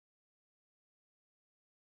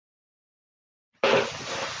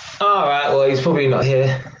All right, well, he's probably not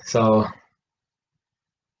here. So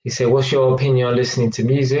he said, what's your opinion on listening to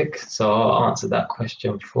music? So I'll answer that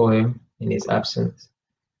question for him in his absence.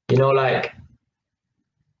 You know, like,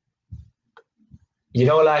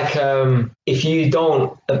 if you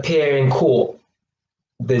don't appear in court,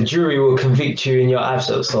 the jury will convict you in your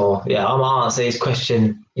absence. So yeah, I'm gonna answer his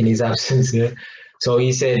question in his absence. Yeah. So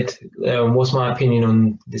he said, what's my opinion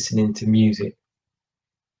on listening to music?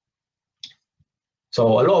 So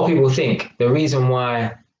a lot of people think the reason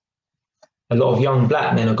why a lot of young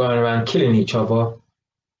black men are going around killing each other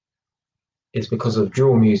is because of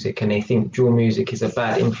drill music, and they think drill music is a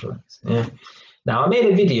bad influence. Yeah. Now I made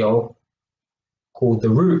a video called "The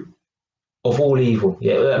Root of All Evil."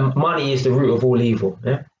 Yeah, money is the root of all evil.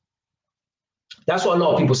 Yeah, that's what a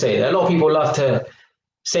lot of people say. A lot of people love to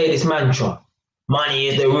say this mantra: "Money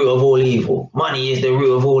is the root of all evil. Money is the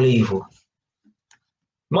root of all evil."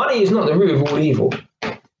 Money is not the root of all evil.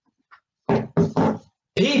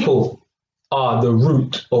 People are the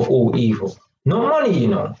root of all evil. Not money, you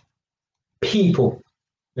know. People.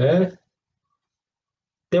 Yeah.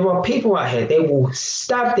 There are people out here, they will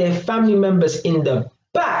stab their family members in the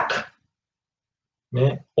back,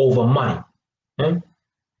 yeah, over money. Yeah.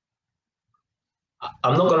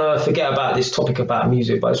 I'm not going to forget about this topic about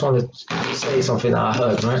music, but I just want to say something that I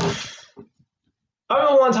heard, right? I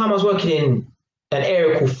remember one time I was working in an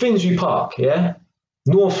area called Finsbury Park, yeah?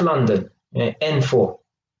 North London, yeah? N4.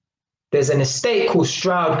 There's an estate called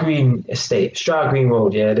Stroud Green Estate, Stroud Green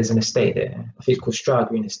Road, yeah? There's an estate there. I think it's called Stroud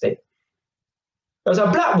Green Estate. There was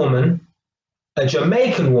a black woman, a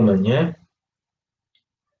Jamaican woman, yeah?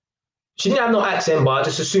 She didn't have no accent, but I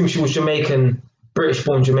just assumed she was Jamaican,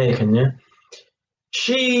 British-born Jamaican, yeah?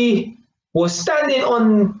 She was standing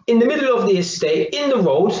in the middle of the estate, in the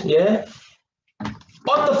road, yeah?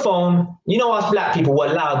 On the phone. You know, us black people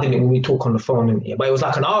were loud, didn't it, when we talk on the phone, didn't it? But it was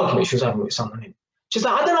like an argument she was having with someone. She's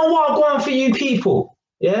like, I don't know what I'm going for you people,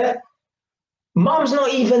 yeah? Mum's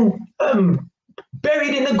not even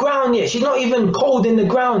buried in the ground yet. She's not even cold in the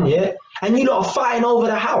ground yet. And you lot are fighting over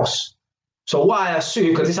the house. So what I assume,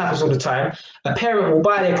 because this happens all the time, a parent will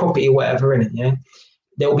buy their property or whatever in it, yeah?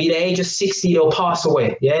 They'll be the age of 60, they'll pass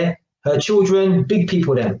away, yeah? Her children, big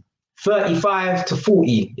people then, 35 to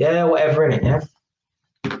 40, yeah? Whatever in it, yeah?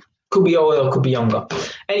 Could be older, could be younger.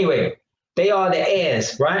 Anyway, they are the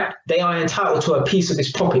heirs, right? They are entitled to a piece of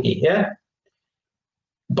this property, yeah?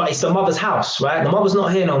 But it's the mother's house, right? The mother's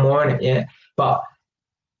not here no more, innit? Yeah. But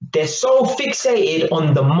they're so fixated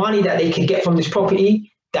on the money that they can get from this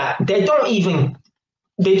property that they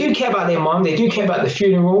do care about their mom, they do care about the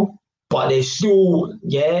funeral, but they still,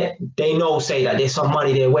 yeah, they know, say that there's some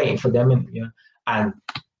money there waiting for them, innit? Yeah. And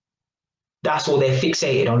that's all they're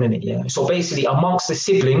fixated on, innit? Yeah. So basically, amongst the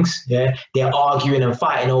siblings, yeah, they're arguing and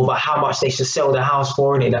fighting over how much they should sell the house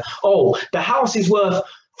for, innit? Oh, the house is worth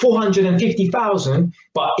 450,000,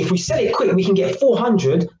 but if we sell it quick, we can get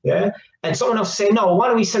 400, yeah? And someone else say, no, why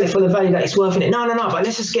don't we sell it for the value that it's worth in it? No, but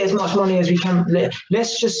let's just get as much money as we can.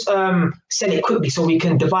 Let's just sell it quickly so we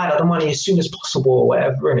can divide out the money as soon as possible or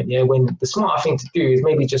whatever, innit? Yeah, when the smarter thing to do is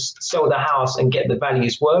maybe just sell the house and get the value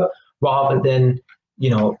it's worth rather than, you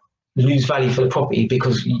know, lose value for the property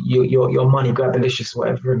because your money grabbalicious or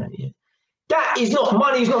whatever, innit? Yeah. That is not,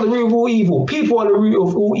 money is not the root of all evil. People are the root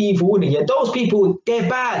of all evil, innit? Yeah, those people, they're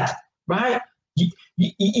bad, right?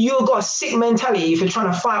 You've got a sick mentality if you're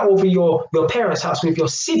trying to fight over your parents' house with your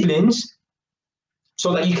siblings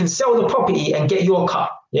so that you can sell the property and get your cut,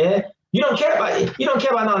 yeah? You don't care about it. You don't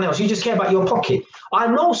care about nothing else. You just care about your pocket. I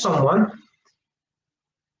know someone,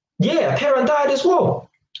 yeah, a parent died as well.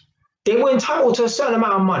 They were entitled to a certain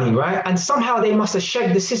amount of money, right? And somehow they must have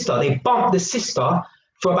shagged the sister. They bumped the sister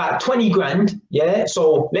for about 20 grand, yeah?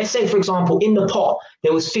 So let's say, for example, in the pot,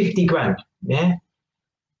 there was 50 grand, yeah?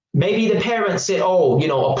 Maybe the parents said, oh, you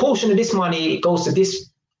know, a portion of this money goes to this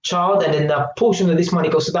child and then a portion of this money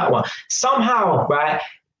goes to that one. Somehow, right,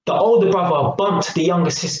 the older brother bumped the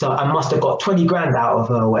younger sister and must have got 20 grand out of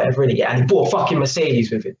her or whatever, and he bought a fucking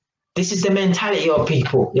Mercedes with it. This is the mentality of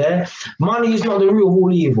people, yeah? Money is not the root of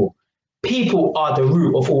all evil. People are the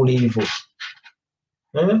root of all evil.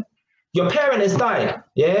 Yeah? Your parent has died,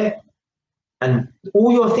 yeah? And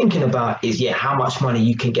all you're thinking about is, yeah, how much money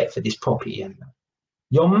you can get for this property. And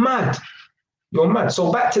you're mad. You're mad.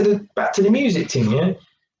 So back to the music thing, yeah?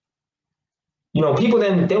 You know, people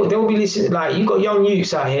then, they'll be listening, like, you got young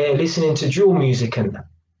youths out here listening to drill music and that,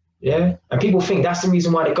 yeah? And people think that's the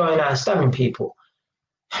reason why they're going out and stabbing people.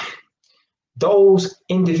 Those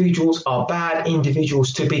individuals are bad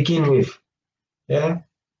individuals to begin with, yeah?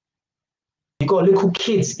 You got little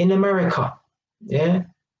kids in America, yeah?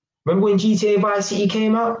 Remember when GTA Vice City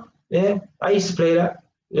came out? Yeah, I used to play that.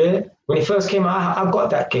 Yeah, when it first came out, I got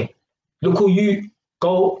that game. Look who you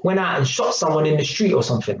went out and shot someone in the street or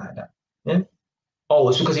something like that. Yeah. Oh,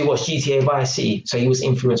 it's because he watched GTA Vice City, so he was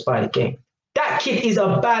influenced by the game. That kid is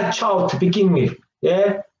a bad child to begin with.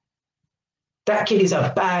 Yeah. That kid is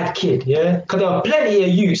a bad kid. Yeah. Because there are plenty of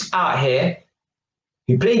youths out here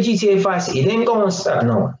who play GTA Vice City. They didn't go and stab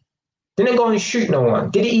no one. They didn't go and shoot no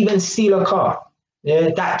one. Didn't even steal a car. Yeah.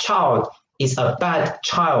 That child is a bad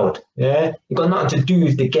child. Yeah. It got nothing to do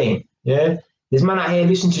with the game. Yeah. There's man out here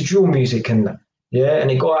listening to drill music and that. Yeah. And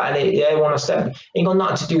they go out and they want to stab. Ain't got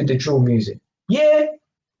nothing to do with the drill music. Yeah.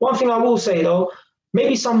 One thing I will say though,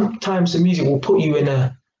 maybe sometimes the music will put you in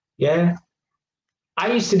a, yeah.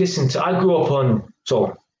 I used to listen to, I grew up on,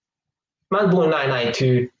 so, man born in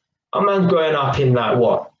 1992, a man growing up in like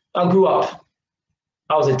what? I grew up,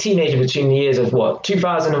 I was a teenager between the years of what?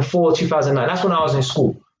 2004, 2009. That's when I was in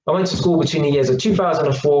school. I went to school between the years of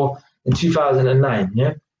 2004 and 2009,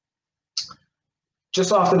 yeah?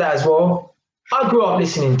 Just after that as well, I grew up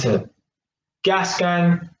listening to Gas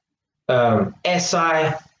Gang,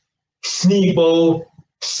 SI, Sneebo,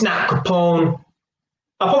 Snap Capone.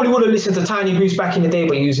 I probably would have listened to Tiny Bruce back in the day,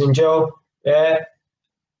 but he was in jail. Yeah.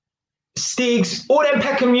 Stigs, all them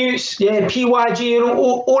Peckham Mutes, yeah, PYG, and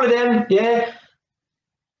all of them, yeah.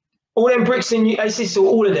 All them Brixton, I used to listen to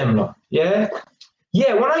all of them, lot, yeah.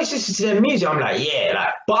 Yeah, when I used to listen to their music, I'm like, yeah,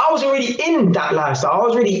 like, but I was already in that lifestyle. I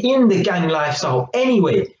was already in the gang lifestyle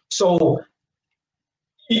anyway. So,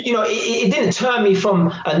 you know, it didn't turn me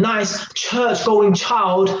from a nice church-going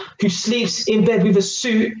child who sleeps in bed with a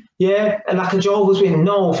suit, yeah, and like a Jehovah's Witness.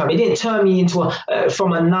 No, fam, it didn't turn me into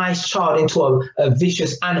from a nice child into a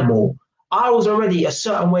vicious animal. I was already a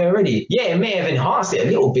certain way already. Yeah, it may have enhanced it a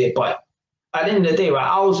little bit, but at the end of the day, right,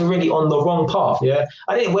 I was already on the wrong path, yeah.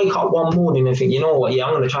 I didn't wake up one morning and think, you know what, yeah,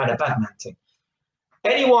 I'm going to try the Batman thing.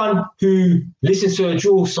 Anyone who listens to a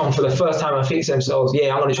drill song for the first time and thinks to themselves,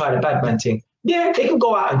 yeah, I'm going to try the Batman thing, yeah, they can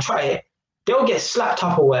go out and try it. They'll get slapped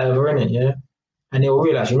up or whatever, innit, yeah? And they'll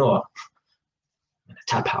realize, you know what, I'm going to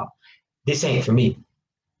tap out. This ain't for me.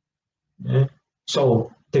 Yeah?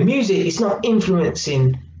 So the music is not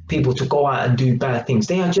influencing people to go out and do bad things.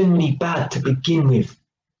 They are generally bad to begin with.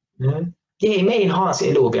 Yeah? Yeah, it may enhance it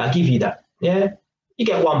a little bit. I'll give you that. Yeah, you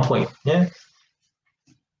get 1 point. Yeah,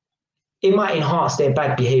 it might enhance their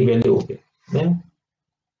bad behavior a little bit. Yeah,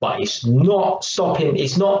 but it's not stopping.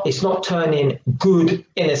 It's not turning good,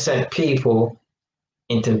 innocent people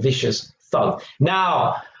into vicious thugs.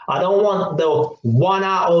 Now, I don't want the 1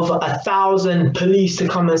 out of 1,000 police to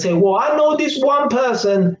come and say, "Well, I know this one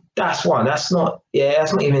person." That's one. That's not. Yeah,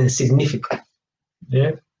 that's not even significant.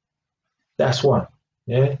 Yeah, that's one.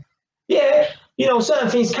 Yeah. Yeah, you know, certain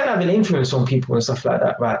things can have an influence on people and stuff like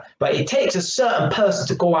that, right? But it takes a certain person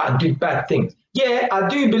to go out and do bad things. Yeah, I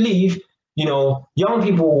do believe, you know, young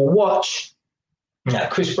people will watch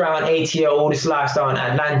Chris Brown, ATL, all this lifestyle in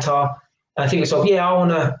Atlanta, and think to themselves, yeah, I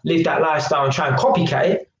want to live that lifestyle and try and copycat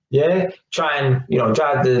it. Yeah, try and, you know,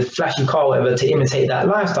 drive the flashy car, whatever, to imitate that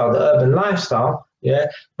lifestyle, the urban lifestyle. Yeah,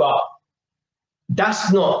 but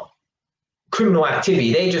that's not criminal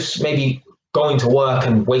activity. They just maybe going to work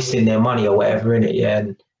and wasting their money or whatever in it, yeah.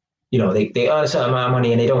 And you know, they earn a certain amount of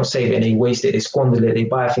money and they don't save it and they waste it, they squander it, they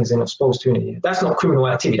buy things they're not supposed to in it. Yeah? That's not criminal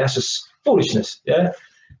activity, that's just foolishness, yeah.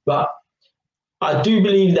 But I do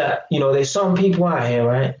believe that, you know, there's some people out here,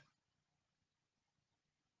 right?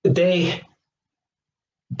 They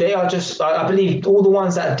are just, I believe all the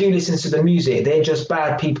ones that do listen to the music, they're just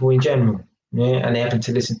bad people in general, yeah, and they happen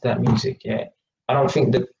to listen to that music, yeah. I don't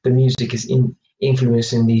think that the music is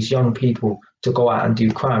influencing these young people to go out and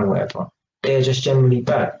do crime or whatever. They're just generally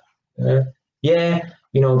bad. Yeah,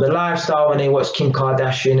 you know, the lifestyle when they watch Kim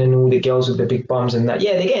Kardashian and all the girls with the big bums and that,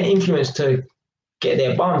 yeah, they're getting influenced to get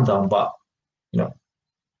their bum done, but, you know,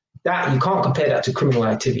 that you can't compare that to criminal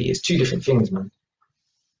activity. It's two different things, man.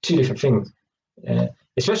 Two different things.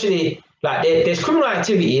 Especially, like, there's criminal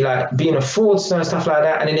activity, like being a fraudster and stuff like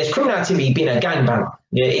that, and then there's criminal activity being a gangbanger.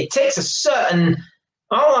 Yeah, it takes a certain,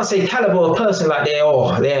 I don't want to say caliber of person, like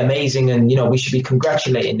they're amazing and, you know, we should be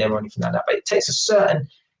congratulating them or anything like that. But it takes a certain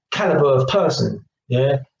caliber of person,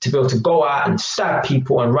 yeah, to be able to go out and stab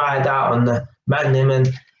people and ride out on the man them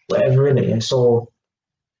and whatever in it. Yeah? So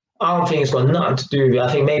I don't think it's got nothing to do with it.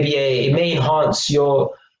 I think maybe it may enhance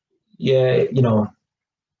your, you know,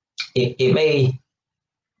 it may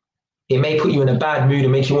put you in a bad mood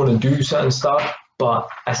and make you want to do certain stuff, but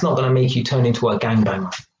that's not going to make you turn into a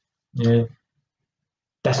gangbanger. Yeah.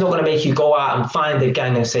 That's not going to make you go out and find the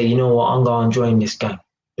gang and say, you know what, I'm going to join this gang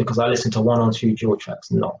because I listened to 1 or 2 drill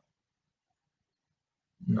tracks. No.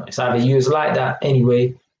 It's either you was like that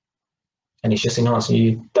anyway, and it's just enhancing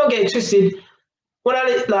you. Don't get it twisted. When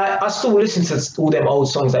I still listen to all them old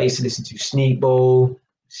songs I used to listen to: Sneak Bowl,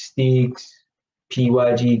 Steegs,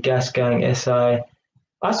 PYG, Gas Gang, SI.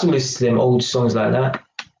 I still listen to them old songs like that.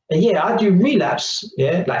 And yeah, I do relapse,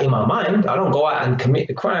 yeah, like in my mind. I don't go out and commit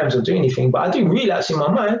the crimes or do anything, but I do relapse in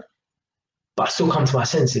my mind, but I still come to my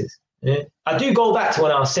senses. Yeah? I do go back to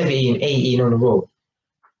when I was 17, 18 on the road,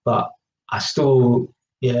 but I still,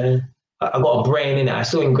 yeah, I got a brain in it. I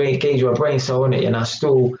still engage with a brain cell in it, and I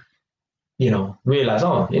still, realize,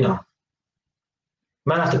 oh,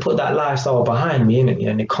 man, I have to put that lifestyle behind me, innit?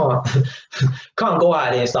 And it can't go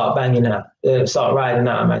out there and start banging out, start riding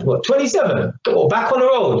out, man. What, 27? Or back on the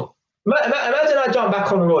road? Imagine I jump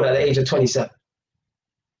back on the road at the age of 27.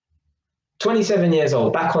 27 years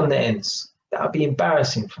old, back on the ends. That would be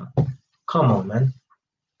embarrassing, fam. Come on, man.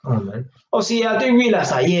 Obviously, yeah, I do realize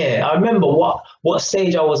that, yeah, I remember what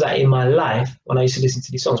stage I was at in my life when I used to listen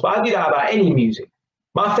to these songs. But I do that about any music.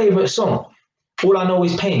 My favorite song, All I Know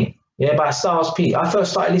Is Pain, yeah, by Styles P. I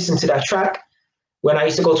first started listening to that track when I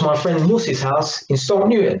used to go to my friend Muss's house in Stoke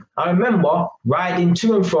Newton. I remember riding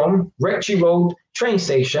to and from Rectory Road train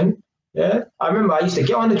station. Yeah, I remember I used to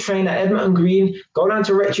get on the train at Edmonton Green, go down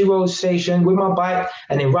to Rectory Road station with my bike,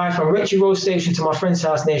 and then ride from Rectory Road station to my friend's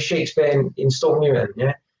house near Shakespeare in Stoke Newton.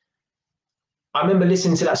 Yeah, I remember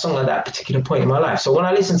listening to that song at that particular point in my life. So when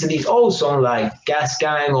I listen to these old songs like Gas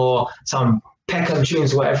Gang or some Peckham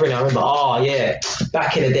tunes or whatever, and I remember, oh yeah,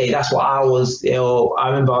 back in the day, that's what I was. I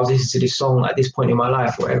remember I was listening to this song at this point in my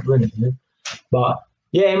life, or whatever. But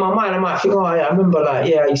yeah, in my mind, I might think, oh yeah, I remember, like,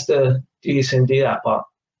 yeah, I used to do this and do that. But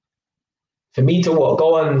for me to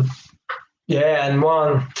go on, yeah, and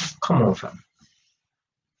one, come on, fam,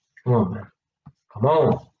 come on, man, come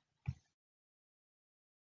on.